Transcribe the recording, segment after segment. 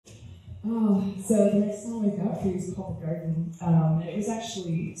Oh, so the next song we've got for you is called The Garden. And it was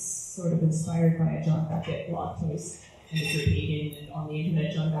actually sort of inspired by a John Beckett blog post. And if you're pagan and on the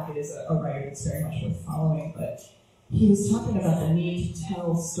internet, John Beckett is a writer that's very much worth following. But he was talking about the need to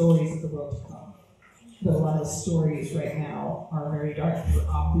tell stories of the world to come. That a lot of the stories right now are very dark for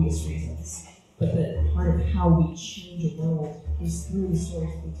obvious reasons. But that part of how we change a world is through the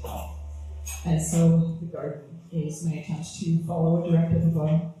stories we tell. And so The Garden is my attempt to follow a directive of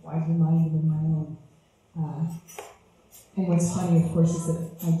a wiser mind than my own. And what's funny, of course, is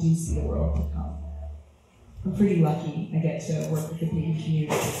that I do see the world to come. I'm pretty lucky. I get to work with the pagan community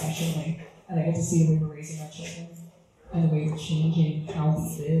professionally, and I get to see the way we're raising our children, and the way we're changing how we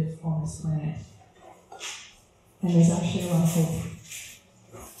live on this planet. And there's actually a lot of hope.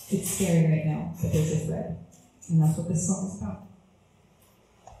 It's scary right now, but there's a thread. And that's what this song is about.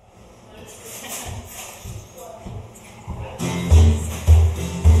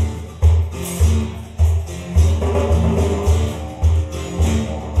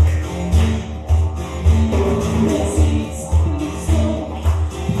 Yeah.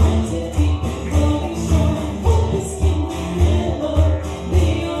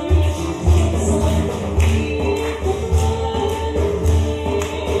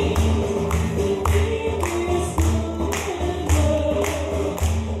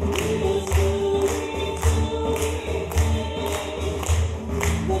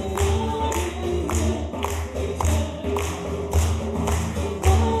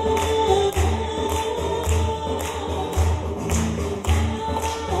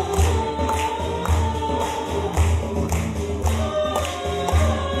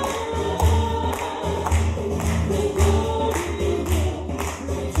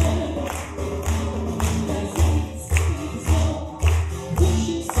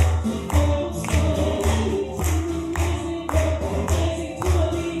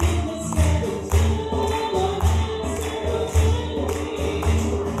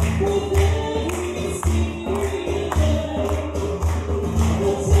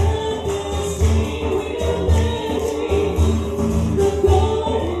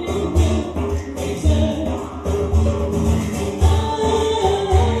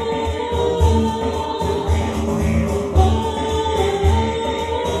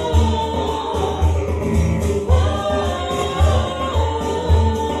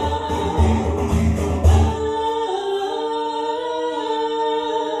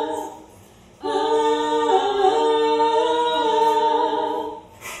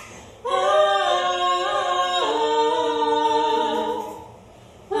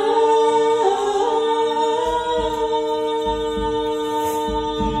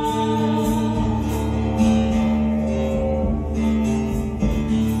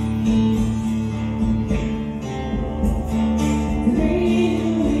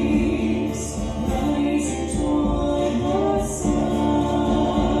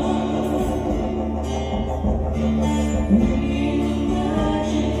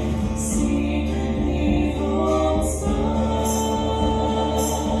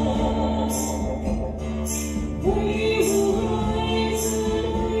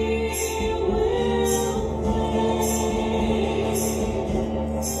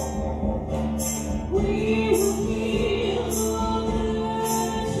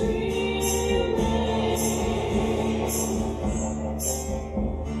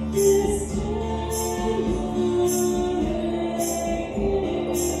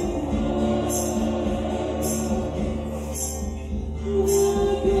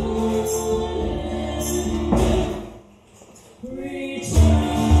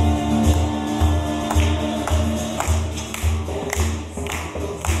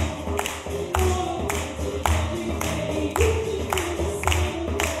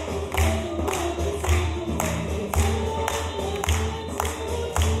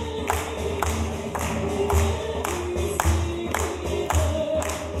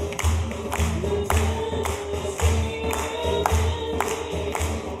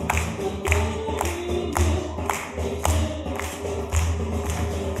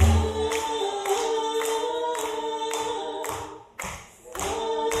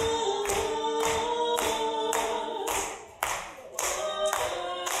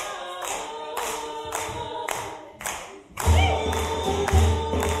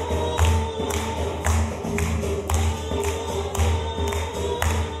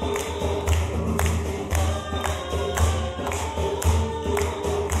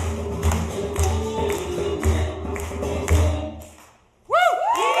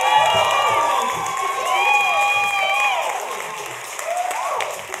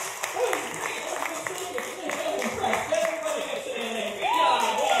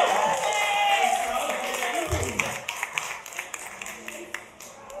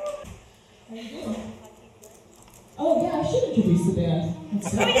 band.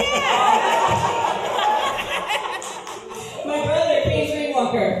 My brother, Kindred.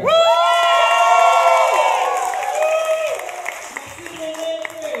 Walker.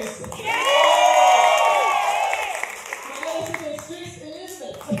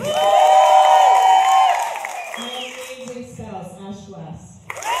 My amazing spouse, Ash Glass.